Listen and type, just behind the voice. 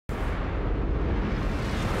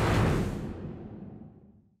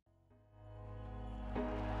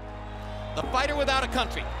The fighter without a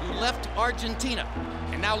country who left Argentina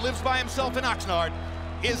and now lives by himself in Oxnard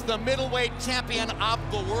is the middleweight champion of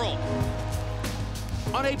the world.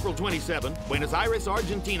 On April 27, Buenos Aires,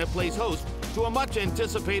 Argentina plays host to a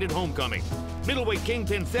much-anticipated homecoming. Middleweight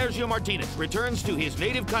kingpin Sergio Martinez returns to his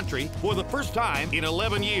native country for the first time in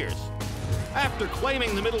 11 years. After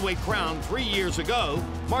claiming the middleweight crown 3 years ago,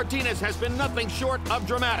 Martinez has been nothing short of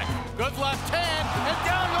dramatic. Good left hand, and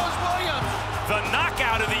down goes Williams. The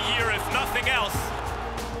knockout of the year, if nothing else.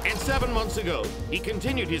 And 7 months ago, he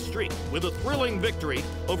continued his streak with a thrilling victory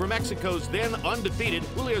over Mexico's then undefeated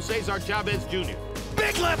Julio Cesar Chavez Jr.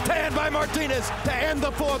 Big left hand by Martinez to end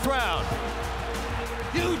the 4th round.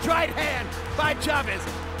 Huge right hand by Chavez.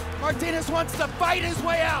 Martinez wants to fight his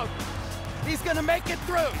way out. He's gonna make it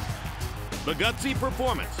through. The gutsy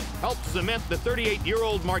performance helped cement the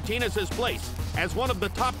 38-year-old Martinez's place as one of the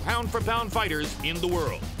top pound-for-pound fighters in the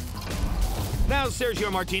world. Now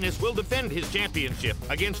Sergio Martinez will defend his championship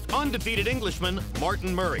against undefeated Englishman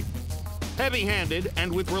Martin Murray. Heavy-handed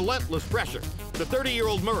and with relentless pressure, the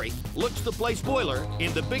 30-year-old Murray looks to play spoiler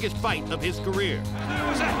in the biggest fight of his career. There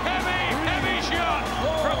was a heavy shot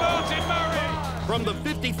from Martin Murray. From the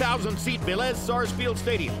 50,000-seat Vélez Sarsfield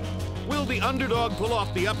Stadium, will the underdog pull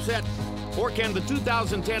off the upset, or can the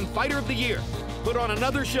 2010 Fighter of the Year put on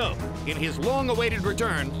another show in his long-awaited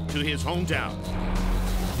return to his hometown?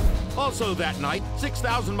 Also that night,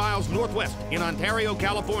 6,000 miles northwest in Ontario,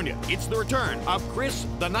 California, it's the return of Chris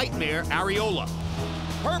the Nightmare Arreola.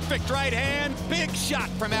 Perfect right hand, big shot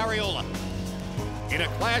from Arreola. In a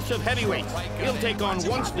clash of heavyweights, he'll take on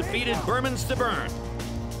once defeated Berman Stiverne.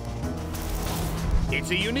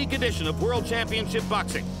 It's a unique edition of World Championship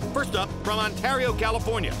Boxing. First up, from Ontario,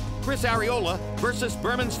 California, Chris Arreola versus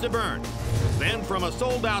Berman Stiverne. Then from a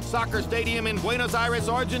sold-out soccer stadium in Buenos Aires,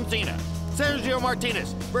 Argentina, Sergio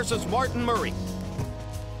Martinez versus Martin Murray.